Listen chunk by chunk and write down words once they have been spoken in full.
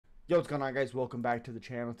Yo, what's going on, guys? Welcome back to the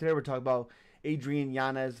channel. Today we're talking about Adrian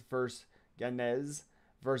Yanez versus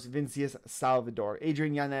Vinicius Salvador.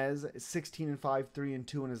 Adrian Yanez is 16-5,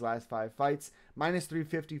 3-2 in his last 5 fights. Minus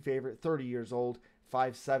 350 favorite, 30 years old,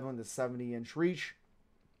 5'7" with a 70-inch reach.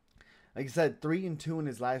 Like I said, 3-2 in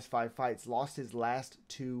his last 5 fights. Lost his last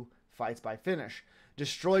 2 fights by finish.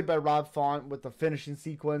 Destroyed by Rob Font with the finishing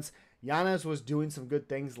sequence. Yanez was doing some good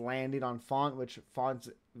things, landing on Font, which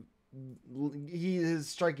his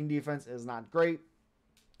striking defense is not great,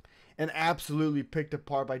 and absolutely picked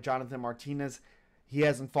apart by Jonathan Martinez. He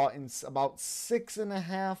hasn't fought in about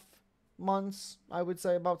 6.5 months, I would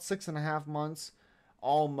say, about 6.5 months,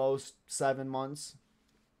 almost 7 months.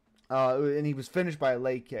 And he was finished by a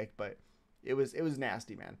leg kick, but it was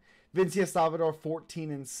nasty, man. Vinicius Salvador,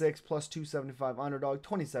 14-6, plus 275 underdog,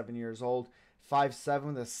 27 years old, 5'7"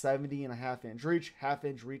 with a 70.5-inch reach,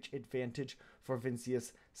 half-inch reach advantage for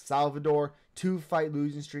Vinicius Salvador. 2-fight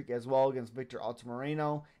losing streak as well against Victor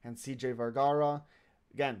Altamirano and CJ Vergara.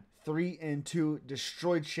 Again, 3-2,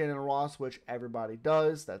 destroyed Shannon Ross, which everybody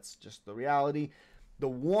does. That's just the reality. The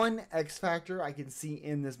one X factor I can see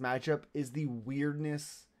in this matchup is the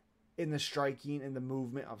weirdness in the striking and the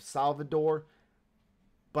movement of Salvador.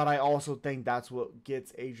 But I also think that's what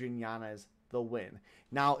gets Adrian Yanez the win.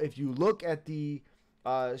 Now, if you look at the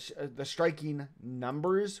striking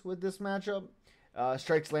numbers with this matchup,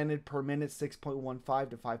 strikes landed per minute 6.15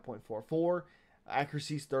 to 5.44,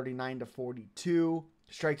 accuracies 39 to 42,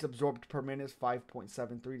 strikes absorbed per minute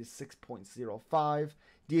 5.73 to 6.05,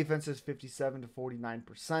 defense is 57 to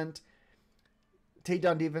 49%.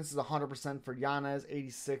 Takedown defense is 100% for Yanez,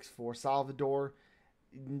 86 for Salvador.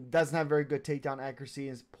 Doesn't have very good takedown accuracy.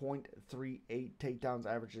 Is 0.38 takedowns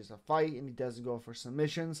averages a fight, and he doesn't go for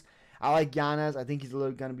submissions. I like Yanez. I think he's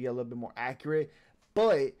going to be a little bit more accurate,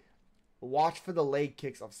 but watch for the leg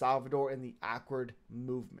kicks of Salvador and the awkward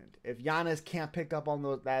movement. If Yanez can't pick up on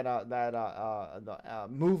that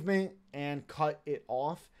movement and cut it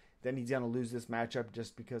off, then he's going to lose this matchup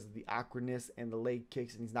just because of the awkwardness and the leg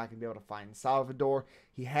kicks, and he's not going to be able to find Salvador.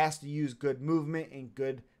 He has to use good movement and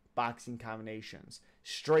good boxing combinations.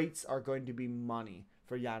 Straights are going to be money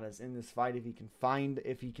for Yanez in this fight if he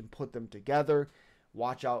can put them together.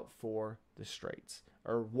 Watch out for the straights,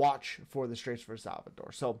 or watch for the straights for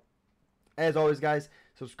Salvador. So, as always, guys,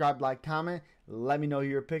 subscribe, like, comment. Let me know who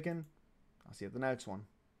you're picking. I'll see you at the next one.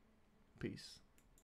 Peace.